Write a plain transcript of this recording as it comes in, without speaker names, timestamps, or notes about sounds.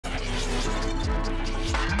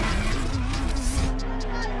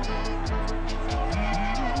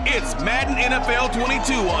It's Madden NFL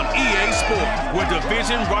 22 on EA Sports, where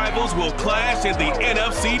division rivals will clash in the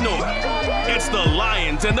NFC North. It's the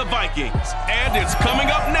Lions and the Vikings, and it's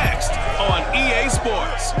coming up next on EA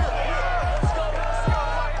Sports.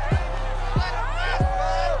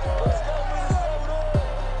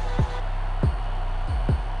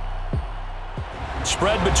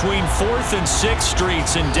 Spread between 4th and 6th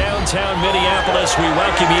Streets in downtown Minneapolis. We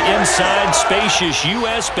welcome you inside spacious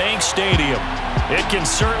U.S. Bank Stadium. It can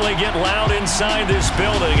certainly get loud inside this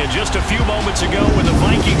building. And just a few moments ago when the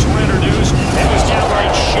Vikings were introduced, it was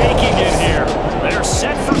downright shaking in here. They're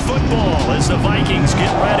set for football as the Vikings get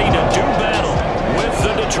ready to do battle with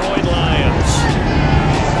the Detroit Lions.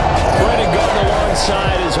 Brendan Gordon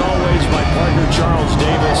alongside, as always, my partner Charles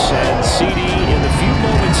Davis and CD. In the few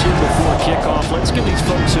moments here before kickoff, let's give these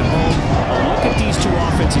folks at home a look at these two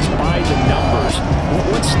offenses by the numbers.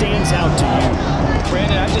 What stands out to you?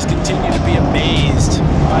 Brandon, I just continue to be amazed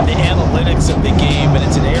by the analytics of the game, and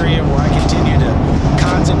it's an area where I continue to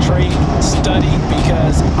concentrate, study,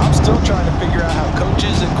 because I'm still trying to figure out how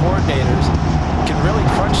coaches and coordinators can really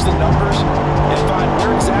crunch the numbers and find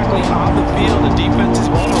where exactly on the field the defense is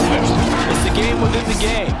vulnerable. It's the game within the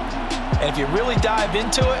game. And if you really dive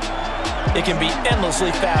into it, it can be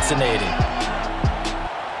endlessly fascinating.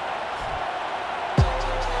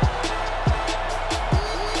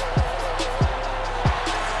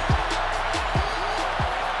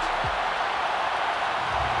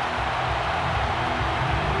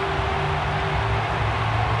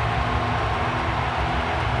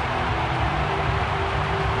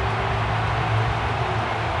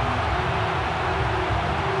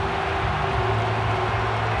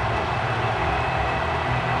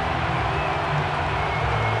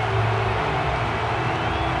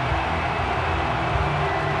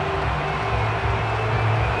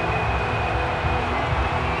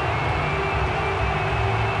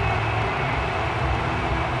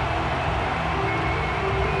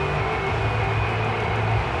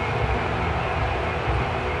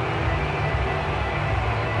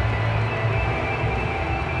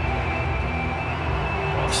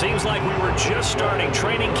 Seems like we were just starting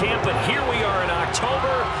training camp, but here we are in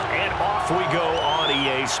October, and off we go on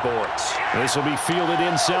EA Sports. This will be fielded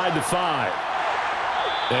inside the 5.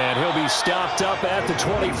 And he'll be stopped up at the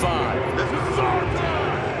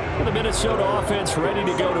 25. The Minnesota offense ready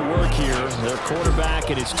to go to work here. Their quarterback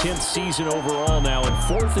in his 10th season overall now, and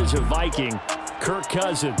 4th is a Viking, Kirk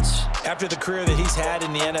Cousins. After the career that he's had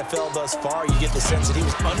in the NFL thus far, you get the sense that he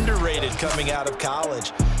was underrated coming out of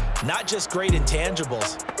college. Not just great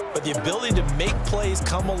intangibles, but the ability to make plays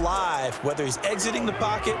come alive, whether he's exiting the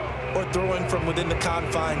pocket or throwing from within the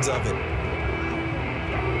confines of it.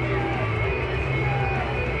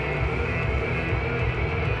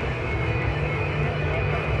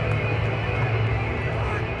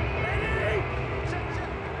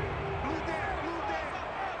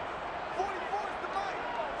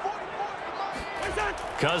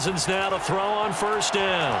 Cousins now to throw on first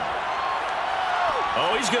down.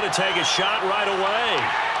 Oh, he's going to take a shot right away.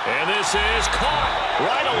 And this is caught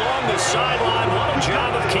right along the sideline. What a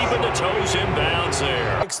job of keeping the toes in bounds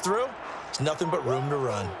there. Breaks through. It's nothing but room to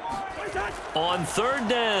run. On third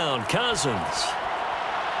down, Cousins.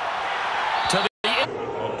 To the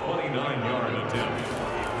 29-yard attempt.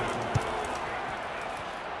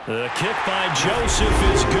 The kick by Joseph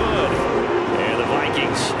is good. And the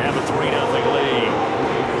Vikings have a 3-0 lead.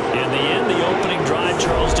 In the end, the opening drive,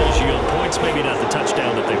 Charles, does yield points. Maybe not the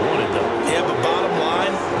touchdown that they wanted, though. Yeah, but bottom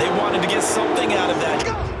line, they wanted to get something out of that.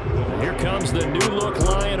 Here comes the new-look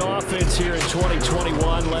Lion offense here in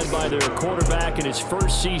 2021, led by their quarterback in his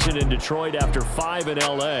first season in Detroit after 5 in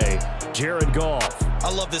L.A., Jared Goff. I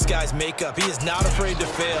love this guy's makeup. He is not afraid to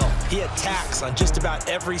fail. He attacks on just about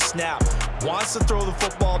every snap. Wants to throw the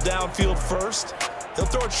football downfield first. He'll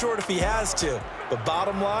throw it short if he has to. But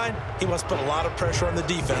bottom line, he must put a lot of pressure on the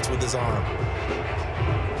defense with his arm.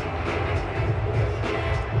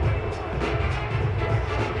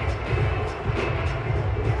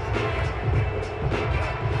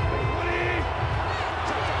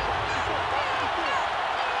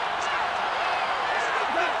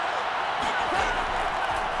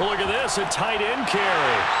 Look at this, a tight end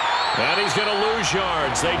carry. And he's going to lose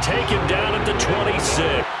yards. They take him down at the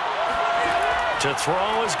 26. To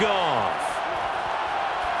throw is Goff.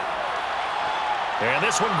 And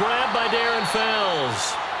this one grabbed by Darren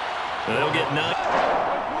Fells. They'll get 9.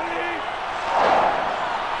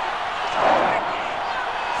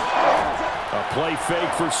 A play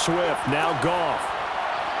fake for Swift. Now Goff.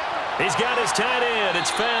 He's got his tight end.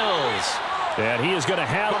 It's Fells. And he is going to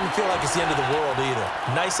have... Doesn't feel like it's the end of the world either.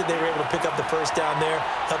 Nice that they were able to pick up the first down there,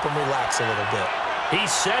 help him relax a little bit. He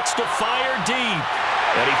sets to fire deep.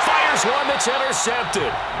 And he fires one that's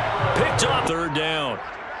intercepted. Picked up. Third down.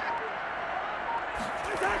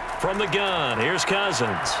 From the gun, here's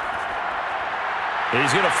Cousins.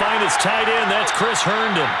 He's going to find his tight end. That's Chris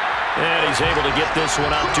Herndon. And he's able to get this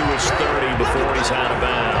one up to his 30 before he's out of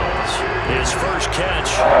bounds. His first catch.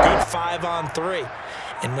 Good 5-on-3.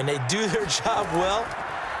 And when they do their job well,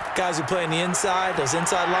 guys who play on the inside, those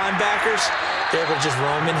inside linebackers, they're able to just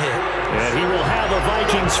roam and hit. And he will have the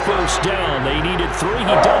Vikings first down. They needed 3.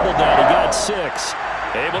 He doubled that. He got 6.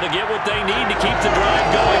 Able to get what they need to keep the drive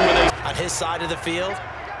going. On his side of the field,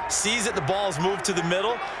 sees that the ball's moved to the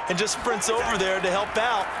middle and just sprints over there to help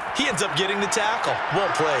out. He ends up getting the tackle.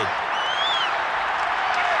 Well played.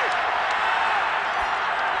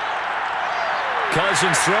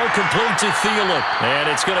 Cousins throw complete to Thielen.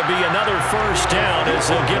 And it's going to be another first down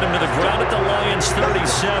as they'll get him to the ground at the Lions'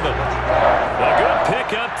 37. A good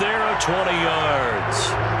pick up there of 20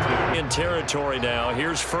 yards. In territory now.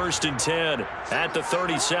 Here's 1st and 10 at the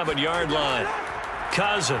 37-yard line.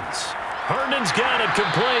 Cousins. Herndon's got it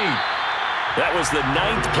complete. That was the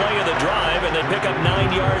 9th play of the drive, and they pick up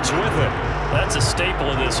 9 yards with it. That's a staple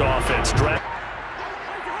of this offense.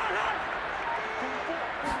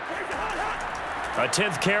 A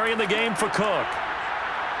 10th carry in the game for Cook.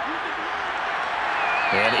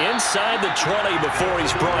 And inside the 20 before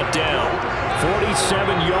he's brought down.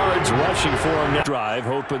 47 yards rushing for him. Drive,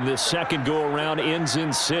 hoping this second go-around ends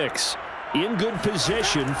in 6. In good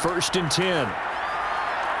position, 1st and 10.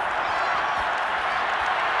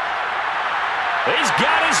 He's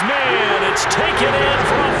got his man. It's taken in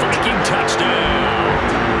for a Viking touchdown.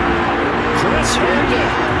 Chris Herndon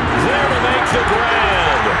there to make the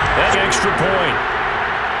grab. That's extra point.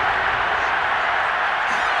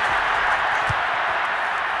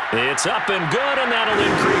 It's up and good, and that'll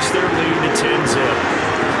increase their lead to 10-zip.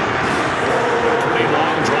 Pretty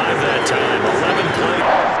long drive that time. 11 play.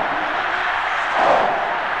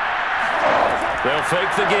 They'll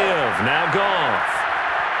fake the give. Now Goff.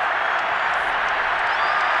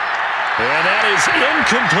 And that is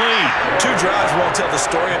incomplete. 2 drives won't tell the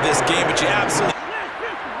story of this game, but you absolutely...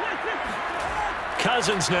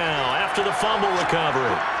 Cousins now after the fumble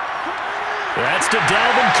recovery. That's to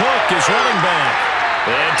Dalvin Cook, his running back.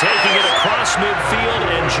 And taking it across midfield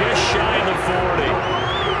and just shy of the 40.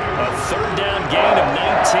 A 3rd down gain of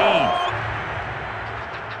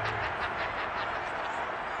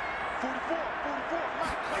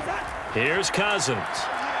 19. Here's Cousins.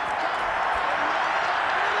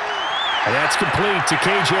 And that's complete to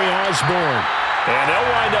K.J. Osborne. And they'll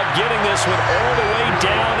wind up getting this one all the way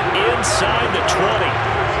down inside the 20.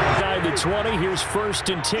 Inside the 20, here's 1st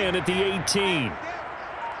and 10 at the 18.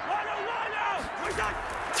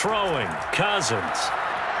 Throwing, Cousins.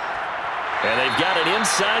 And they've got it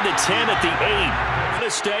inside the 10 at the 8. To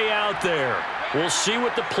stay out there. We'll see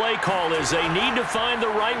what the play call is. They need to find the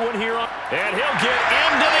right one here. And he'll get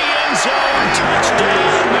into the end zone.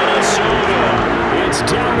 Touchdown, Minnesota. It's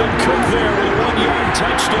Dalvin Cook there with a 1-yard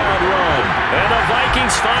touchdown run. And the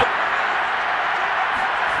Vikings fight.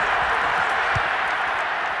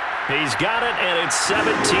 He's got it, and it's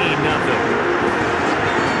 17-0.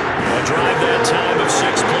 A drive that time of 6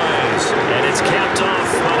 plays. And it's capped off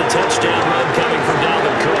on a touchdown run coming from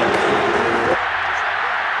Dalvin Cook.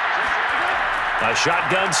 A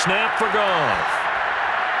shotgun snap for Goff.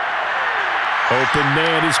 Open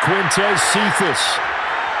man is Quintez Cephas.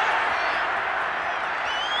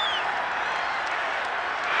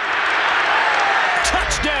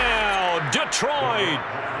 Touchdown, Detroit.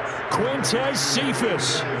 Quintez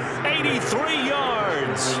Cephas, 83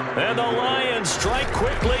 yards. And the Lions strike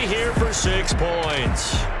quickly here for 6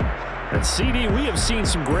 points. And CD, we have seen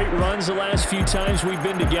some great runs the last few times we've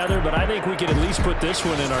been together, but I think we can at least put this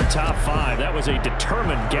one in our top 5. That was a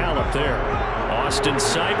determined gallop there. Austin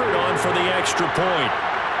Seibert on for the extra point.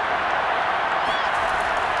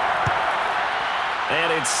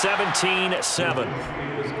 And it's 17-7.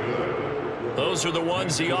 Those are the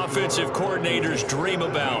ones the offensive coordinators dream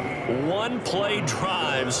about. 1-play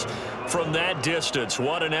drives from that distance.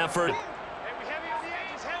 What an effort.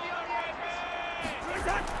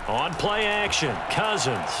 On play action,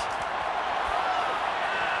 Cousins.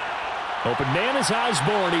 Open man is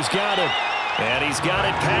Osborne. He's got it. And he's got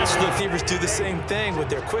it past the... Receivers do the same thing with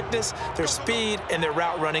their quickness, their speed, and their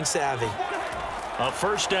route running savvy. A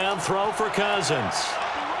 1st down throw for Cousins.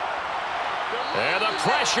 And the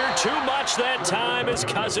pressure too much that time as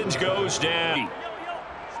Cousins goes down.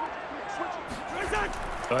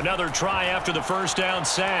 Another try after the 1st down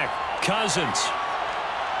sack. Cousins.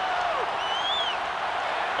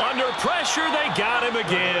 Under pressure, they got him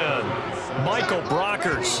again. Michael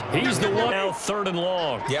Brockers, he's the one now 3rd and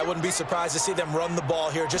long. Yeah, I wouldn't be surprised to see them run the ball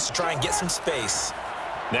here just to try and get some space.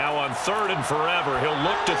 Now on 3rd and forever, he'll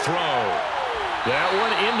look to throw. That one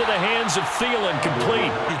into the hands of Thielen, complete.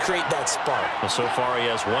 You create that spark. Well, so far he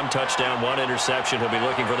has 1 touchdown, 1 interception. He'll be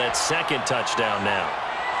looking for that 2nd touchdown now.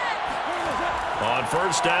 On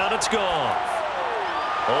 1st down, it's gone.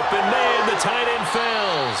 Open man, the tight end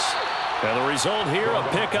fails. And the result here, a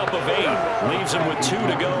pickup of 8. Leaves him with 2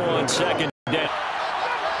 to go on 2nd down.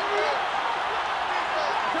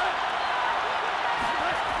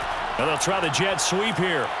 And they'll try the jet sweep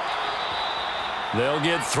here. They'll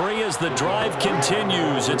get 3 as the drive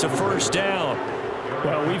continues. It's a 1st down.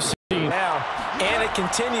 Well, we've seen now, and it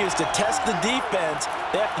continues to test the defense.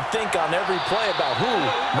 They have to think on every play about who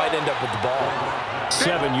might end up with the ball.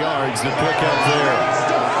 7 yards, the pickup there.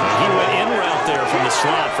 And he went in route there from the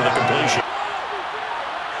slot for the completion.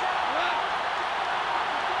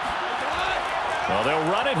 Well,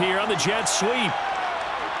 they'll run it here on the jet sweep.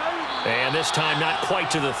 And this time not quite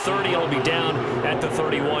to the 30. It'll be down at the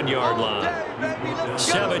 31-yard line.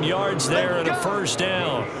 7 yards there and a 1st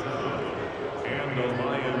down. And the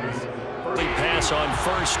Lions. Pass on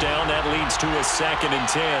 1st down. That leads to a 2nd and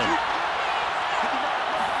 10.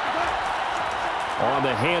 On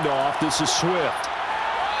the handoff, this is Swift.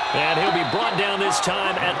 And he'll be brought down this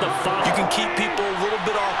time at the 5. You can keep people a little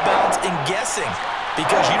bit off balance and guessing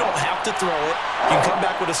because you don't have to throw it. You can come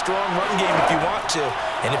back with a strong run game if you want to.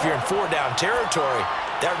 And if you're in 4-down territory,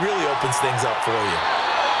 that really opens things up for you.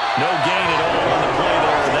 No gain at all on the play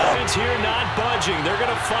there. That it's here not budging. They're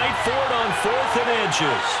going to fight for it on 4th and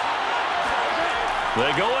inches.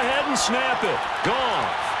 They go ahead and snap it. Gone.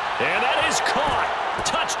 And that is caught.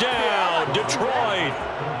 Touchdown, Detroit.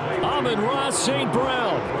 Amon-Ra St.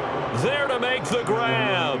 Brown there to make the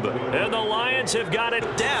grab. And the Lions have got it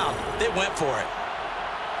down. They went for it.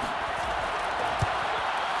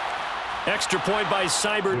 Extra point by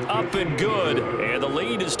Seibert, up and good. And the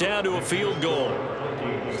lead is down to a field goal.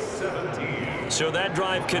 So that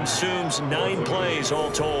drive consumes 9 plays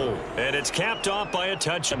all told. And it's capped off by a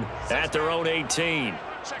touchdown at their own 18.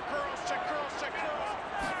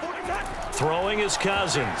 Throwing is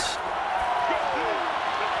Cousins.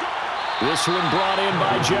 This one brought in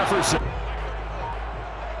by Jefferson.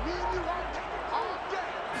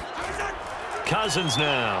 Cousins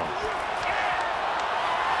now.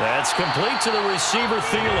 That's complete to the receiver,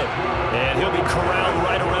 Thielen. And he'll be corralled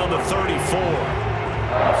right around the 34.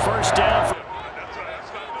 A 1st down.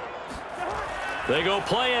 They go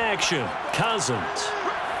play action. Cousins.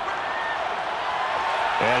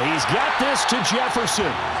 And he's got this to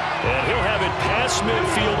Jefferson. And he'll have it past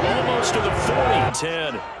midfield almost to the 40.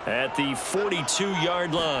 10 at the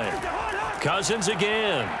 42-yard line. Cousins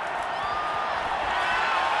again.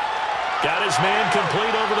 Got his man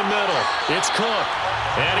complete over the middle. It's Cook.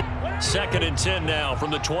 And 2nd and 10 now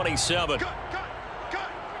from the 27.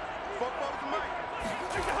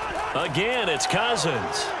 Again, it's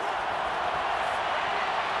Cousins.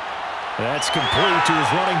 That's complete to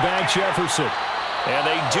his running back, Jefferson. And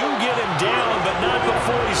they do get him down, but not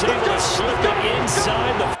before he's able to slip it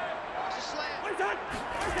inside the...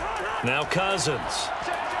 Now Cousins.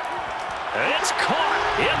 It's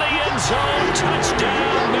caught in the end zone.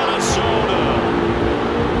 Touchdown, Minnesota.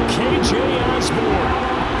 KJ Osborne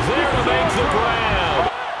there to make the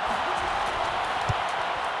grab.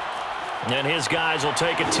 And his guys will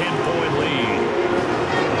take a 10-point lead.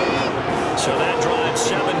 So that drives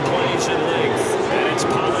 7 plays in length, and it's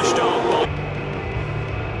polished off.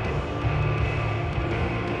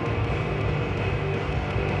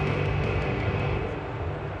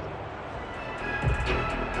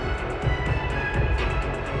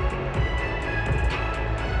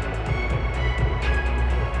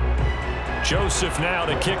 Joseph now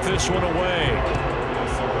to kick this one away.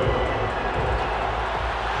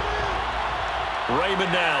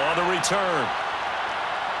 Raymond now on the return.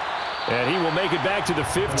 And he will make it back to the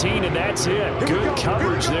 15, and that's it. Good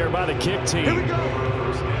coverage there by the kick team.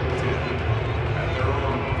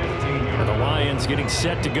 And the Lions getting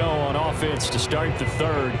set to go on offense to start the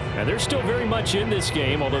 3rd. And they're still very much in this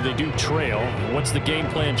game, although they do trail. What's the game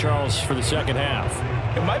plan, Charles, for the 2nd half?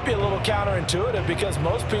 It might be a little counterintuitive because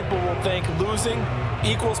most people will think losing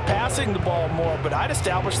equals passing the ball more, but I'd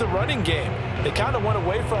establish the running game. They kind of went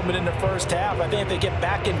away from it in the 1st half. I think if they get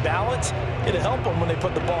back in balance, it'll help them when they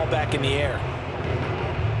put the ball back in the air.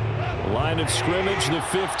 Line of scrimmage, the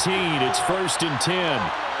 15. It's 1st and 10.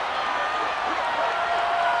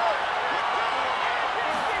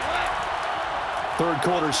 Third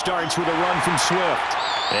quarter starts with a run from Swift.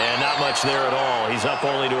 And not much there at all. He's up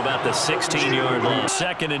only to about the 16-yard line.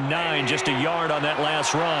 2nd and 9, just a yard on that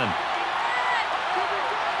last run.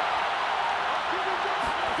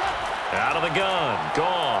 Out of the gun,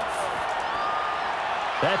 Goff.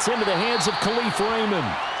 That's into the hands of Khalif Raymond.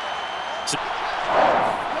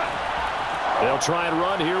 They'll try and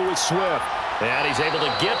run here with Swift. And he's able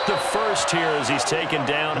to get the first here as he's taken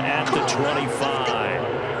down at the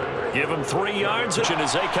 25. Give him 3 yards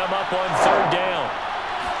as they come up on 3rd down.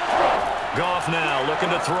 Goff now looking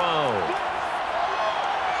to throw.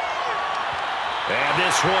 And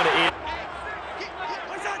this one is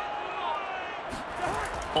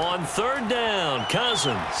on 3rd down,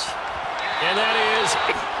 Cousins. And that is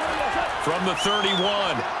from the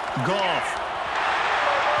 31, Goff.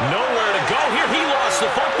 Nowhere to go here. He lost the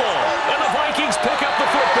football. And the Vikings pick up the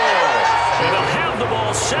football. And they'll have the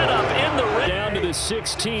ball set up in the red. Down to the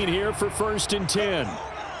 16 here for 1st and 10.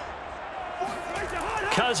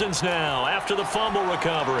 Cousins now after the fumble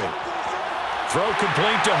recovery. Throw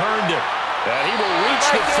complete to Herndon. And he will reach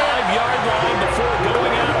the 5-yard line before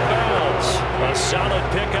going out of bounds. A solid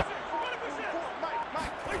pickup.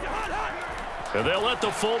 And they'll let the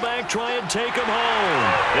fullback try and take him home.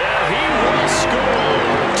 And he will score.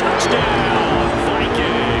 Touchdown,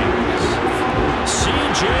 Vikings.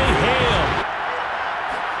 C.J. Ham.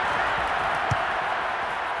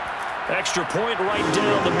 Extra point right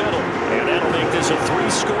down the middle. And that'll make this a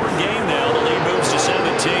 3-score game now. The lead moves to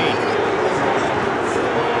 17.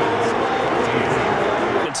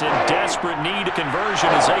 It's in desperate need of conversion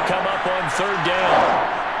as they come up on 3rd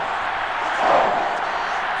down.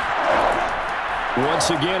 Once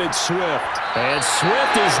again, it's Swift. And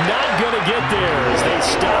Swift is not going to get there as they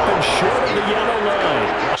stop him short of the yellow line.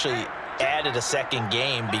 Actually added a 2nd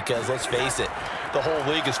game because, let's face it, the whole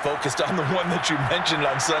league is focused on the one that you mentioned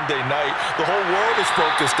on Sunday night. The whole world is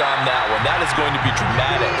focused on that one. That is going to be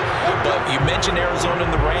dramatic. But you mentioned Arizona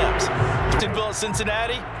and the Rams.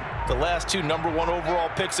 Cincinnati, the last 2 #1 overall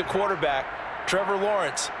picks at quarterback, Trevor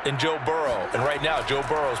Lawrence and Joe Burrow. And right now, Joe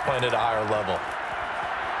Burrow is playing at a higher level.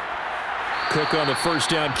 Cook on the 1st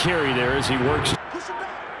down carry there as he works.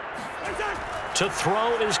 To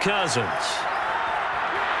throw is Cousins.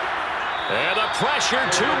 And the pressure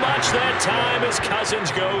too much that time as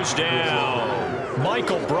Cousins goes down.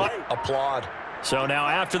 Michael Bryant. Applaud. So now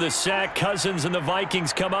after the sack, Cousins and the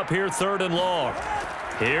Vikings come up here 3rd and long.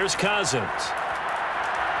 Here's Cousins.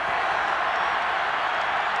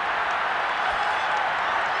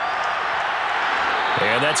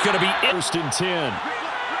 And that's going to be 1st and 10.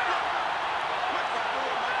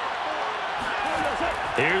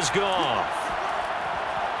 Here's Goff.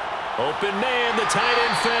 Open man, the tight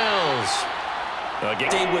end fails.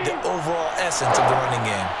 Stayed with the overall essence of the running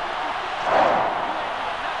game.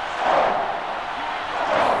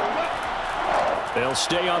 They'll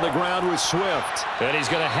stay on the ground with Swift. And he's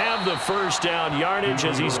going to have the 1st down yardage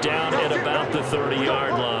as he's down at about the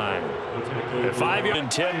 30-yard line. 5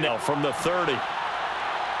 and 10 now from the 30.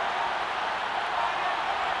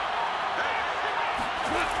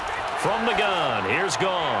 From the gun, here's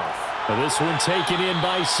Goff. This one taken in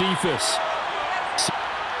by Cephas.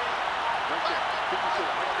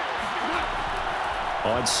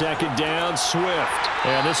 On 2nd down, Swift.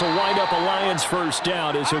 And this will wind up a Lions 1st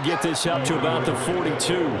down as he'll get this up to about the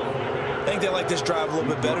 42. I think they like this drive a little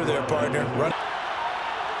bit better there, partner. Run.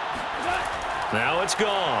 Now it's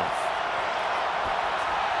Goff.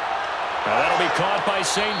 Now that'll be caught by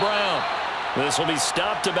St. Brown. This will be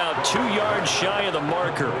stopped about 2 yards shy of the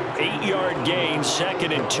marker. 8-yard gain,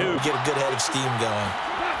 2nd and 2. Get a good head of steam going.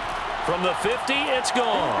 From the 50, it's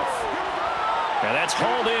Goff. And that's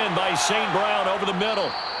hauled in by St. Brown over the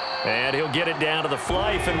middle. And he'll get it down to the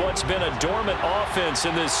Flife in what's been a dormant offense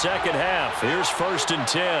in this 2nd half. Here's 1st and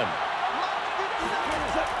 10.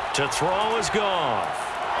 To throw is Goff.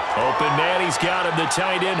 Open man, he's got him, the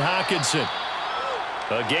tight end Hockenson.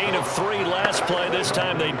 A gain of 3 last play. This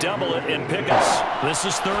time they double it and pick us. This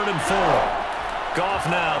is 3rd and 4. Goff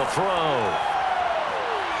now to throw.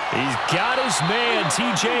 He's got his man,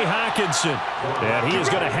 T.J. Hockenson. And he is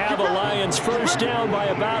going to have a Lions 1st down by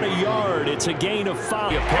about a yard. It's a gain of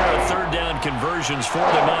 5. A pair of 3rd down conversions for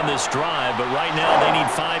them on this drive, but right now they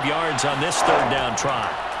need 5 yards on this 3rd down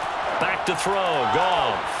try. Back to throw,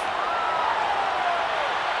 Goff.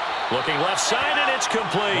 Looking left side, and it's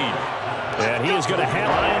complete. And he is going to have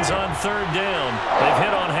Lions on 3rd down. They've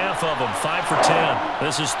hit on half of them, 5 for 10.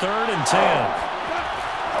 This is 3rd and 10.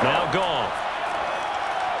 Now Goff.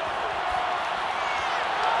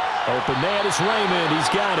 Open man is Raymond. He's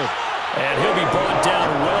got it. And he'll be brought down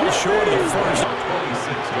well short of the 1st.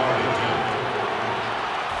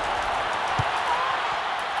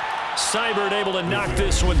 Seibert able to knock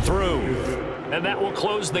this one through. And that will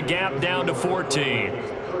close the gap down to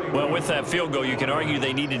 14. Well, with that field goal, you can argue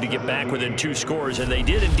they needed to get back within 2 scores, and they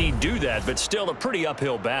did indeed do that, but still a pretty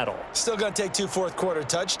uphill battle. Still going to take 2 fourth-quarter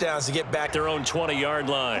touchdowns to get back their own 20-yard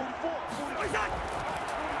line.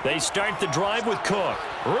 They start the drive with Cook.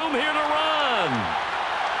 Room here to run.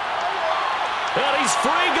 And he's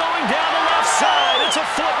free going down the left side. It's a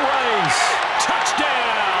foot race.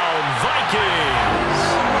 Touchdown,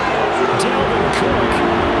 Vikings. Dalvin Cook,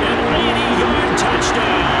 an 80-yard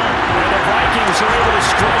touchdown. And the Vikings are able to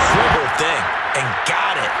strike the thing and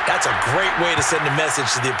got it. That's a great way to send a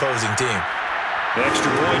message to the opposing team. The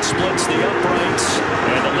extra point splits the uprights.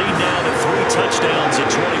 And the lead now to 3 touchdowns at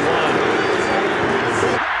 21.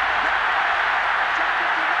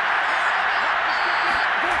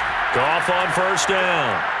 Goff on first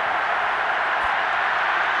down.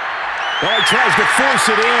 Well, he tries to force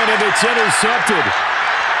it in, and it's intercepted.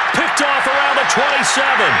 Picked off around the 27.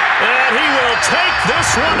 And he will take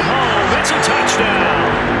this one home. It's a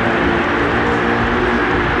touchdown.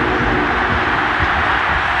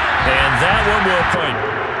 And that one will point.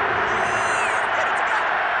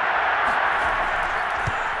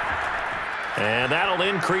 And that'll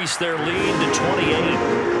increase their lead to 28.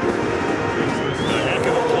 A heck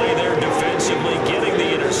of a play there defensively, getting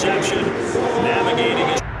the interception, navigating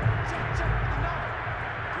it.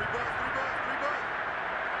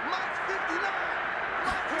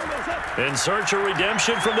 In search of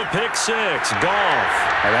redemption from the pick 6. Goff.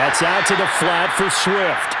 And that's out to the flat for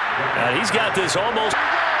Swift. And he's got this almost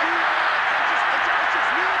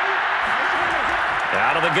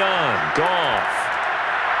out of the gun. Goff.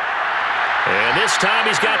 And this time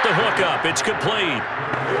he's got the hook up. It's complete.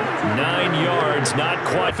 9 yards, not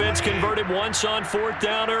quite. Offense converted once on 4th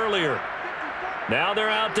down earlier. Now they're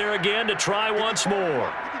out there again to try once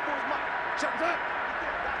more.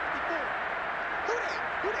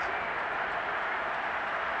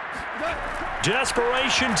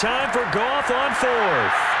 Desperation time for Goff on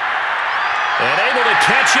 4th. And able to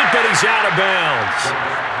catch it, but he's out of bounds.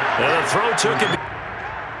 And the throw took it.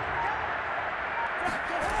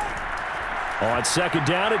 On 2nd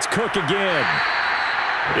down, it's Cook again.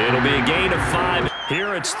 It'll be a gain of 5.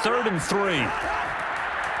 Here it's 3rd and 3.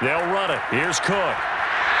 They'll run it. Here's Cook.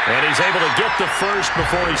 And he's able to get the first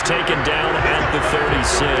before he's taken down at the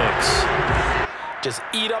 36. Just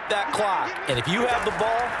eat up that clock. And if you have the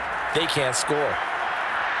ball, they can't score.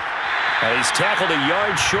 And he's tackled a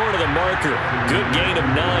yard short of the marker. Good gain of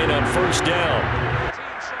 9 on 1st down.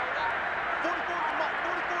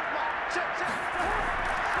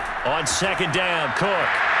 On 2nd down, Cook.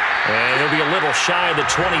 And he'll be a little shy of the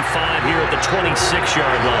 25 here at the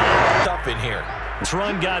 26-yard line. Up in here. This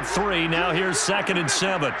run got 3. Now here's 2nd and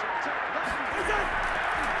 7.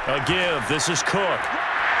 A give. This is Cook.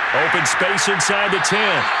 Open space inside the 10.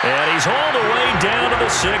 And he's hauled away down to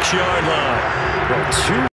the 6-yard line.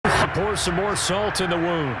 Well, 2. Pour some more salt in the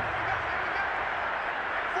wound.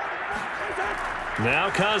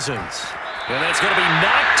 Now Cousins. And that's going to be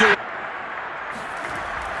knocked to.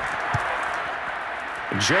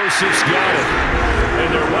 Joseph's got it.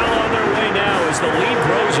 And they're well on their way now as the lead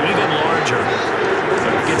grows even larger.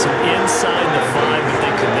 Gets him inside the 5, but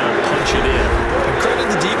they could not punch it in. Credit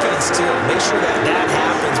the defense, too. Make sure that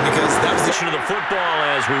happens because that was the position of the football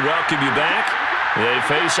as we welcome you back. They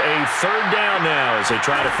face a 3rd down now as they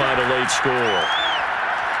try to find a late score.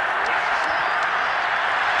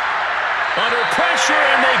 Under pressure,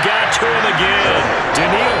 and they got to him again.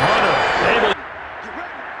 Daniil Hunter able to.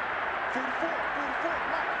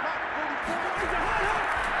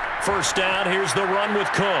 First down, here's the run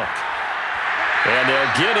with Cook. And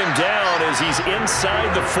they'll get him down as he's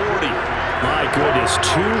inside the 40. My goodness,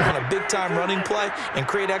 2 on a big-time running play and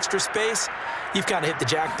create extra space. You've kind of hit the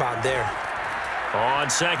jackpot there. On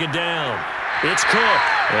 2nd down, it's Cook.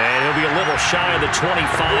 And he'll be a little shy of the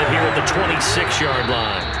 25 here at the 26-yard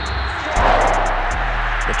line.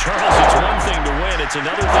 But Charles, it's one thing to win. It's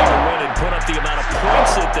another thing to win and put up the amount of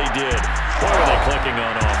points that they did. Boy, are they clicking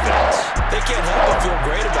on offense. They can't help but feel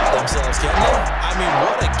great about themselves, can they? I mean,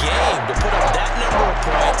 what a game to put up that number of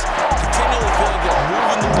points, continually feel like they're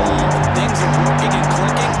moving the ball, and things are working and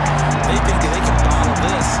clicking. They think that they can bottle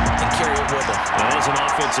this and carry it with them. As an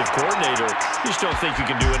offensive coordinator, you just don't think you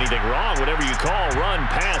can do anything wrong. Whatever you call, run,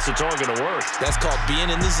 pass, it's all going to work. That's called being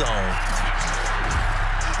in the zone.